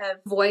I could have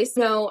voiced,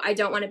 no, I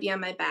don't want to be on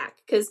my back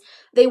because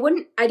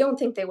I don't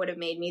think they would have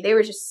made me. They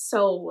were just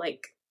so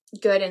like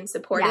good and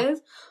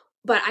supportive,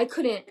 but I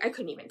couldn't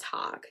even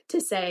talk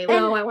to say,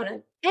 no, I want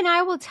to. And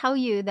I will tell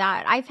you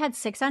that I've had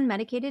 6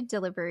 unmedicated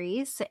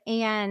deliveries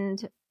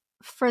and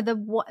for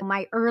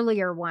my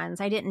earlier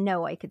ones, I didn't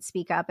know I could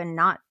speak up and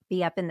not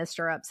be up in the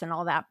stirrups and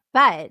all that.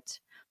 But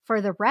for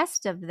the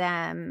rest of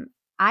them,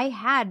 I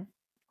had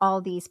all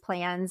these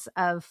plans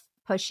of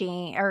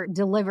pushing or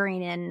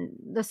delivering in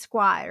the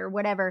squat or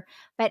whatever.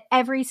 But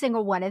every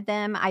single one of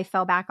them, I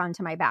fell back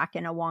onto my back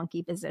in a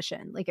wonky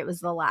position. Like it was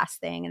the last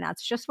thing. And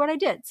that's just what I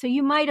did. So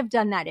you might have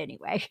done that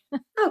anyway.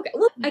 Okay.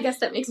 Well, I guess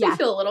that makes me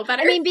feel a little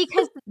better. I mean,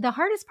 because the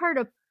hardest part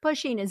of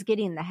pushing is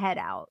getting the head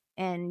out.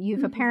 And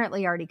you've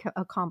apparently already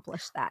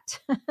accomplished that.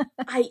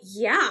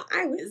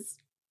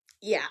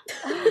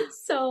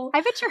 So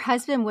I bet your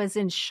husband was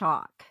in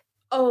shock.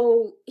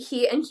 Oh,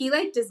 he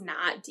like does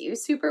not do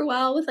super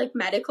well with like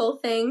medical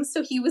things.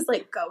 So he was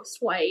like ghost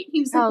white.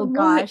 He was like, oh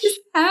gosh, what is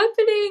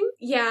happening?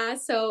 Yeah.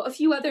 So a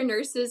few other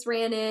nurses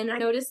ran in. I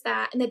noticed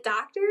that. And the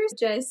doctors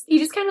he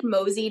just kind of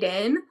moseyed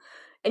in.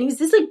 And he was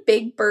this like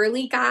big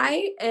burly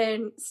guy.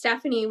 And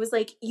Stephanie was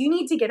like, you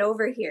need to get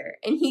over here.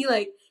 And he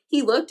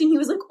he looked and he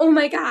was like, oh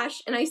my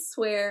gosh. And I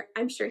swear,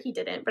 I'm sure he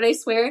didn't, but I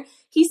swear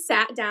he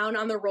sat down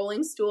on the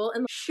rolling stool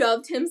and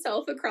shoved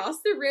himself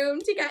across the room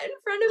to get in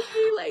front of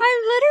me.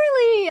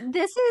 Like,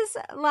 this is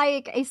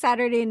like a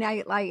Saturday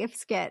Night Live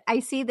skit. I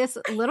see this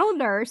little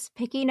nurse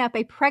picking up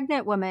a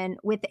pregnant woman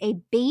with a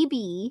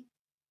baby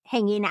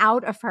hanging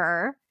out of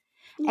her.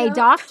 A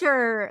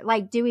doctor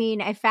like doing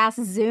a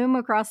fast zoom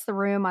across the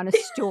room on a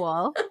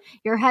stool,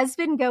 your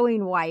husband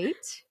going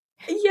white.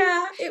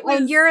 Yeah, it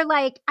was. And you're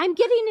like, I'm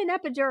getting an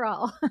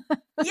epidural.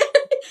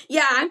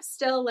 Yeah, I'm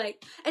still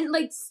like, and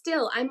like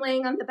still, I'm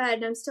laying on the bed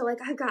and I'm still like,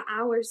 I've got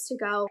hours to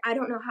go. I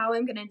don't know how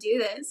I'm going to do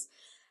this.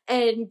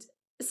 And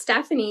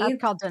Stephanie, that's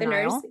called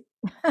denial.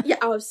 Nurse, yeah,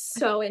 I was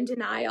so in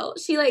denial.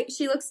 She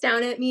looks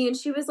down at me and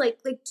she was like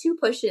 2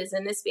 pushes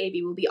and this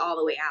baby will be all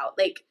the way out.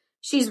 Like,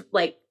 she's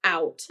like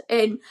out.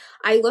 And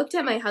I looked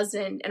at my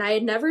husband and I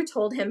had never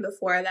told him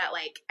before that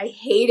like I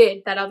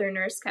hated that other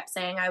nurse kept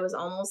saying I was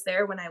almost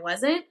there when I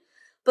wasn't.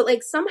 But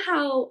like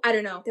somehow, I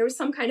don't know, there was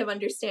some kind of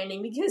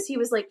understanding because he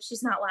was like,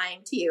 she's not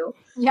lying to you.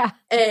 Yeah.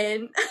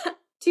 And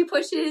 2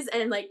 pushes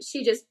and like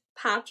she just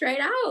popped right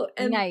out.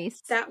 And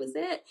nice. That was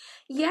it.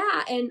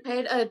 Yeah. And I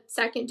had a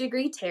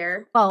 2nd-degree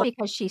tear. Well,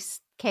 because she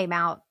came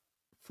out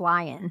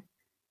flying.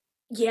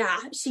 Yeah,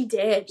 she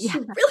did. Yeah. She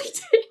really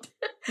did.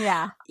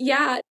 Yeah.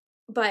 Yeah.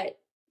 But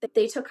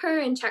they took her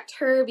and checked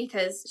her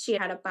because she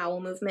had a bowel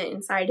movement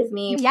inside of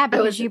me. Yeah,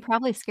 because you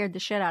probably scared the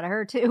shit out of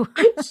her too.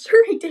 I'm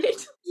sure I did.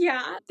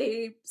 Yeah.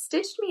 They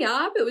stitched me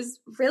up. It was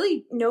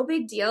really no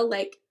big deal.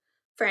 Like,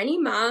 for any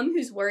mom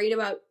who's worried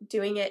about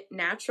doing it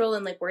natural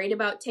and like worried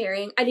about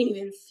tearing, I didn't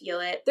even feel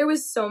it. There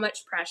was so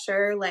much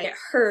pressure. Like, it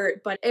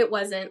hurt, but it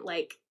wasn't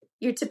like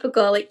your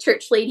typical like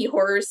church lady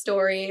horror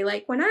story.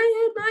 Like, when I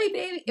had my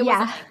baby, it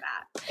wasn't like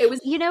that. It was.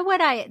 You know what?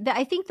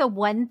 I think the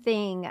one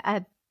thing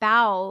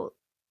about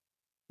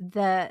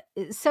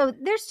so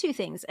there's 2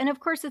 things. And of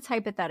course it's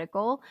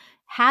hypothetical.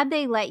 Had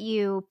they let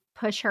you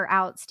push her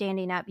out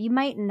standing up, you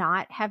might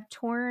not have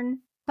torn,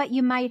 but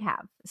you might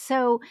have.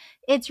 So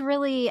it's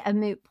really a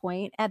moot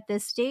point at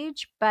this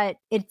stage, but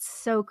it's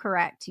so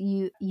correct.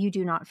 You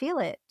do not feel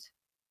it.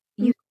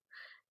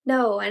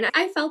 No, and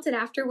I felt it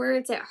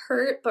afterwards. It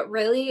hurt, but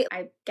really,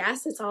 I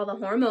guess it's all the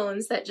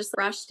hormones that just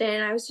rushed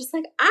in. I was just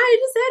like, I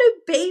just had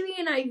a baby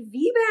and I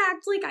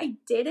VBAC'd. Like, I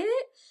did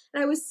it.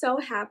 And I was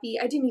so happy.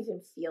 I didn't even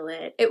feel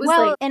it. It was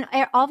like... and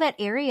all that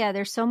area,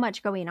 there's so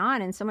much going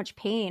on and so much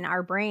pain.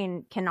 Our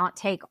brain cannot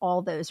take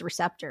all those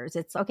receptors.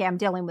 It's, okay, I'm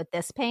dealing with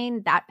this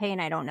pain. That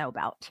pain I don't know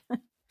about.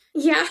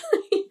 Yeah.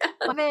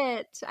 Love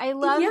it. I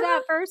love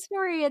that first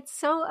story. It's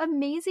so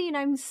amazing.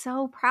 I'm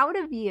so proud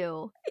of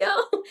you. Yeah.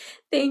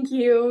 Thank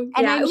you.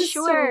 And I'm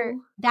sure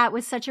that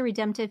was such a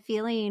redemptive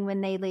feeling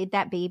when they laid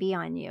that baby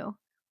on you.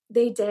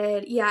 They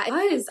did. Yeah, it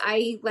was.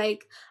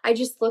 I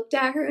just looked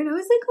at her and I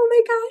was like, oh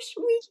my gosh,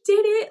 we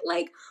did it.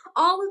 Like,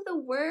 all of the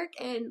work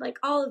and like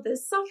all of the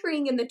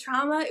suffering and the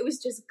trauma, it was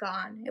just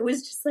gone. It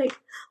was just like,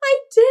 I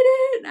did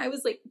it. And I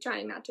was like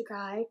trying not to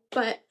cry,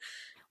 but...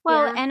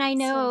 Well, and I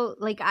know,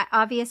 like,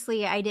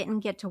 obviously I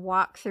didn't get to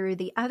walk through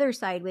the other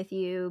side with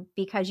you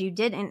because you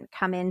didn't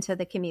come into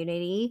the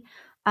community.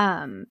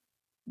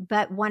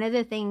 But one of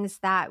the things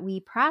that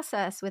we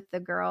process with the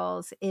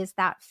girls is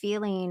that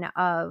feeling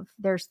of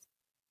there's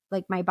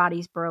like my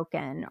body's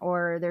broken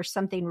or there's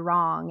something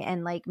wrong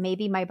and like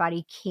maybe my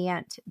body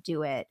can't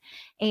do it.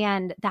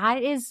 And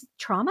that is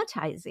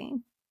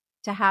traumatizing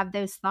to have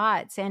those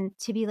thoughts and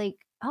to be like,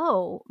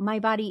 oh, my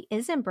body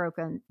isn't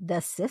broken.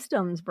 The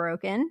system's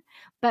broken,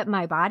 but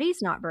my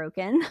body's not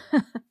broken.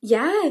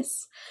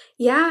 Yes.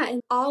 Yeah.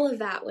 And all of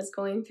that was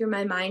going through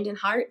my mind and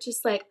heart.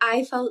 Just like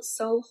I felt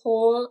so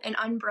whole and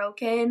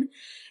unbroken.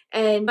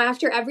 And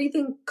after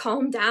everything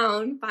calmed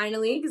down,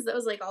 finally, because it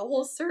was like a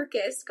whole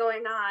circus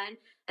going on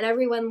and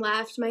everyone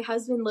left, my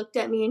husband looked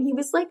at me and he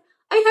was like,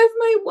 I have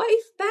my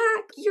wife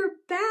back. You're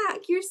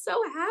back. You're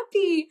so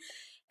happy.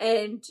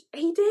 And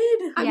he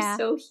did. I'm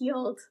so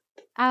healed.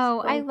 Oh,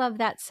 I love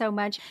that so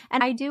much.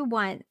 And I do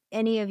want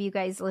any of you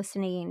guys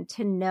listening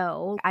to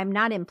know, I'm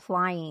not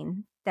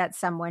implying that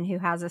someone who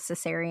has a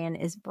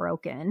cesarean is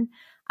broken.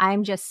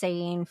 I'm just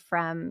saying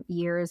from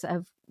years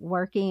of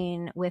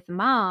working with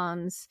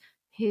moms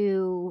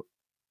who,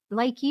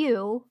 like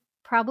you,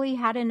 probably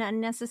had an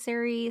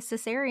unnecessary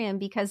cesarean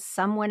because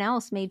someone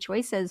else made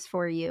choices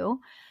for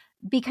you.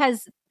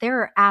 Because there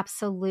are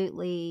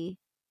absolutely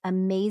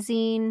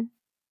amazing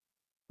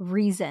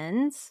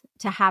reasons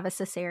to have a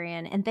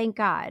cesarean, and thank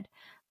God.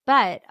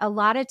 But a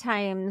lot of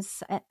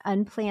times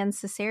unplanned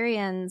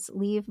cesareans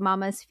leave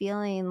mamas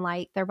feeling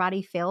like their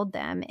body failed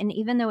them. And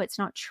even though it's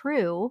not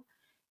true,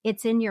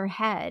 it's in your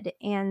head.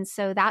 And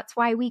so that's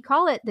why we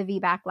call it the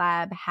VBAC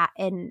lab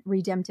in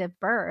redemptive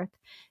birth,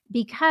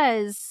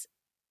 because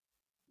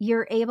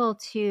you're able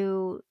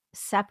to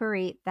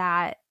separate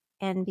that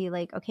and be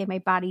like, okay, my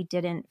body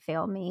didn't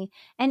fail me.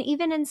 And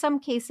even in some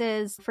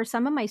cases, for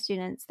some of my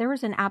students, there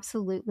was an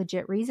absolute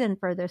legit reason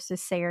for the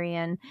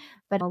cesarean,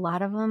 but a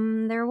lot of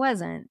them there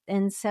wasn't.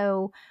 And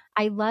so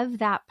I love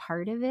that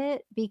part of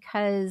it,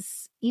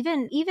 because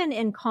even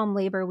in calm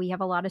labor, we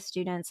have a lot of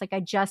students. Like, I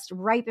just,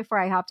 right before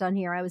I hopped on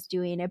here, I was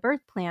doing a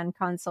birth plan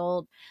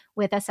consult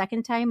with a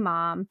second time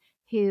mom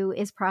who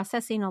is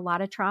processing a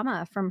lot of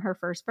trauma from her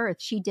first birth.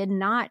 She did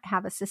not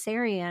have a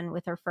cesarean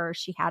with her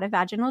first. She had a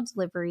vaginal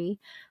delivery,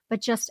 but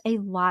just a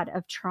lot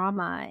of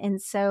trauma. And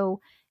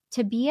so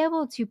to be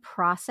able to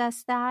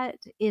process that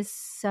is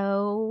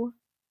so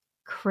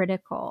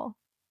critical,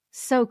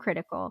 so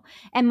critical.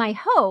 And my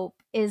hope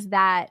is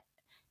that,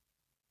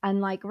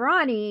 unlike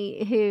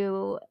Ronnie,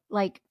 who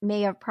like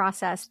may have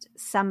processed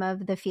some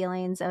of the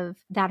feelings of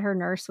that her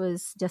nurse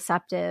was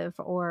deceptive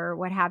or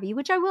what have you,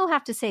 which I will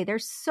have to say,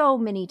 there's so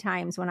many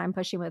times when I'm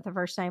pushing with a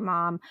first time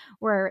mom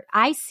where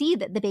I see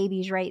that the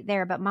baby's right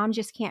there, but mom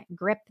just can't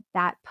grip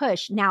that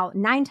push. Now,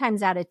 9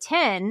 times out of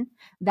 10,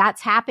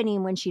 that's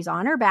happening when she's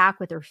on her back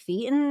with her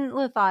feet in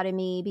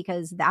lithotomy,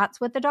 because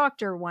that's what the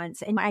doctor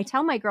wants. And I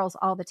tell my girls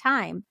all the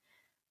time,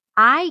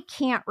 I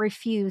can't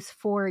refuse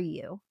for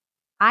you.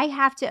 I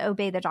have to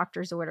obey the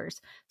doctor's orders.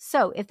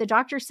 So if the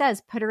doctor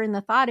says, put her in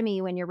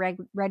lithotomy when you're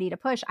ready to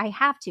push, I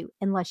have to,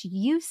 unless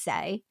you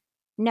say,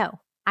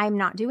 no, I'm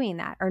not doing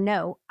that. Or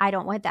no, I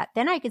don't want that.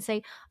 Then I could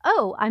say,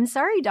 oh, I'm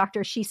sorry,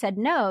 doctor. She said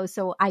no,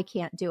 so I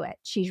can't do it.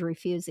 She's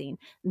refusing.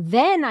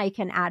 Then I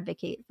can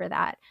advocate for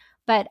that.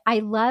 But I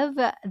love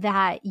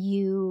that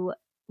you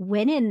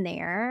went in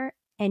there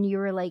and you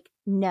were like,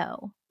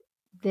 no,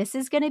 this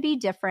is going to be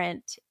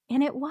different.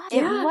 And it was.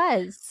 Yeah. It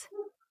was.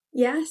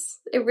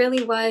 Yes, it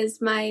really was.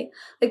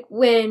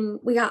 When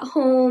we got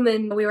home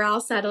and we were all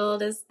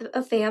settled as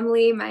a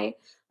family, my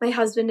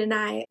husband and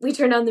I, we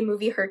turned on the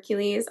movie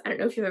Hercules. I don't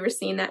know if you've ever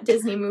seen that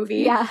Disney movie.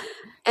 Yeah.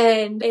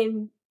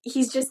 And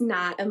he's just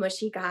not a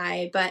mushy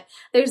guy, but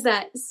there's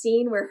that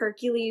scene where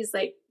Hercules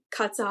like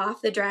cuts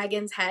off the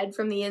dragon's head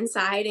from the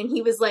inside, and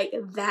he was like,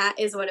 that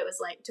is what it was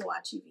like to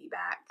watch you be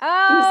back.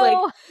 Oh. He was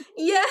like,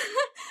 yeah.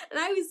 And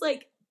I was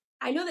like,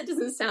 I know that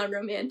doesn't sound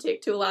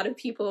romantic to a lot of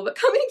people, but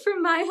coming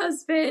from my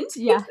husband,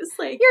 yeah, it's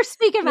like, you're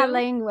speaking my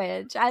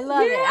language. I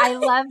love it. I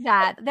love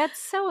that. That's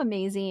so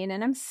amazing.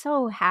 And I'm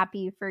so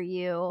happy for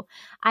you.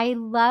 I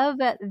love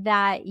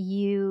that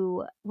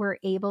you were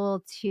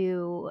able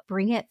to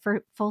bring it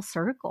for full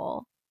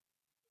circle.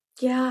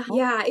 Yeah.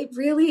 It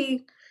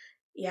really,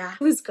 it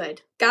was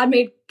good. God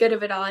made good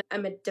of it all.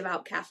 I'm a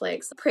devout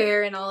Catholic. So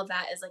prayer and all of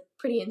that is like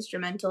pretty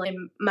instrumental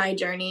in my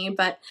journey,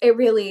 but it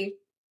really,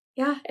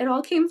 it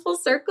all came full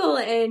circle.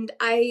 And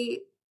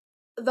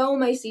though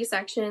my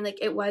C-section, like,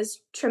 it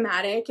was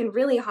traumatic and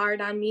really hard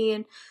on me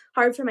and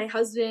hard for my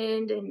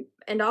husband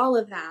and all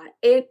of that,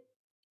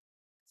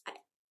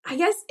 I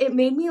guess it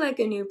made me like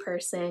a new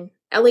person,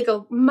 like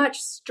a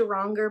much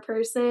stronger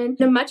person,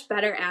 a much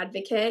better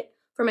advocate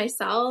for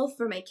myself,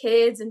 for my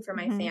kids, and for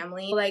my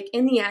family. Like,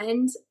 in the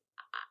end,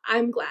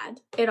 I'm glad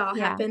it all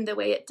happened the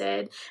way it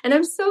did. And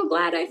I'm so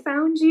glad I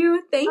found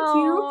you. Thank you.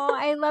 Oh,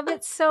 I love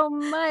it so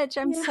much.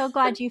 I'm so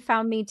glad you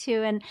found me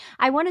too. And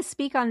I want to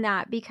speak on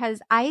that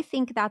because I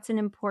think that's an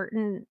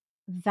important,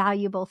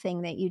 valuable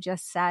thing that you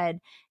just said.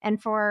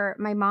 And for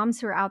my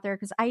moms who are out there,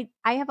 because I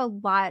have a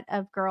lot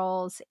of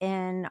girls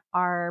in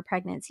our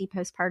pregnancy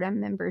postpartum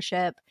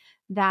membership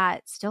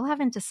that still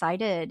haven't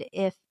decided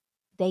if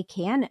they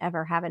can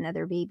ever have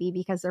another baby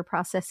because they're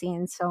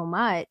processing so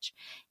much.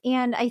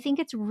 And I think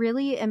it's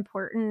really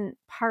important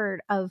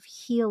part of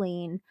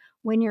healing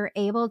when you're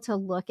able to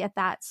look at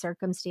that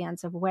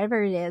circumstance of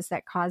whatever it is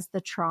that caused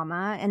the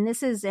trauma. And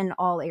this is in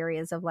all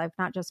areas of life,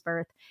 not just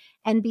birth,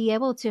 and be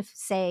able to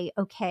say,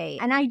 okay.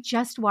 And I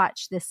just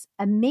watched this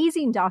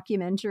amazing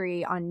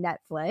documentary on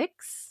Netflix,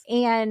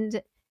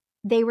 and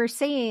they were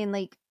saying,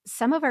 like,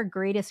 some of our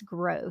greatest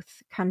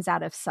growth comes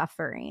out of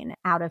suffering,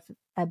 out of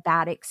a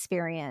bad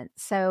experience.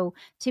 So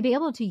to be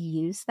able to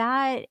use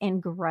that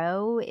and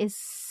grow is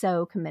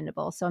so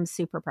commendable. So I'm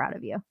super proud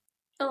of you.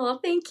 Oh,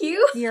 thank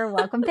you. You're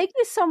welcome. Thank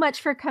you so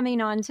much for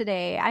coming on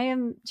today. I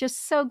am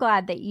just so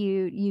glad that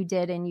you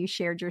did and you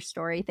shared your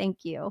story.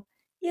 Thank you.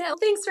 Yeah, well,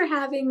 thanks for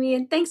having me,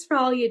 and thanks for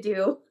all you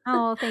do.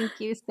 Oh,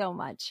 thank you so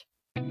much.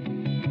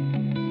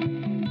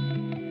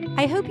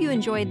 I hope you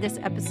enjoyed this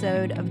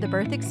episode of The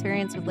Birth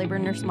Experience with Labor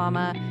Nurse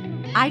Mama.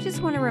 I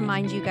just want to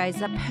remind you guys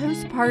that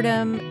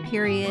postpartum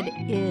period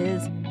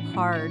is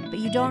hard, but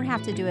you don't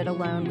have to do it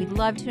alone. We'd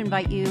love to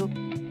invite you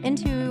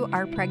into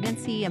our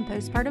pregnancy and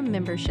postpartum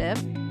membership.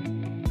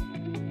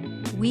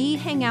 We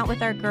hang out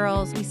with our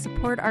girls, we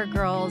support our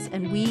girls,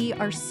 and we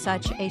are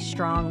such a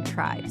strong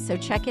tribe. So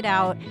check it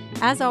out.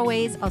 As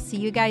always, I'll see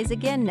you guys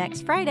again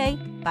next Friday.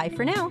 Bye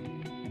for now.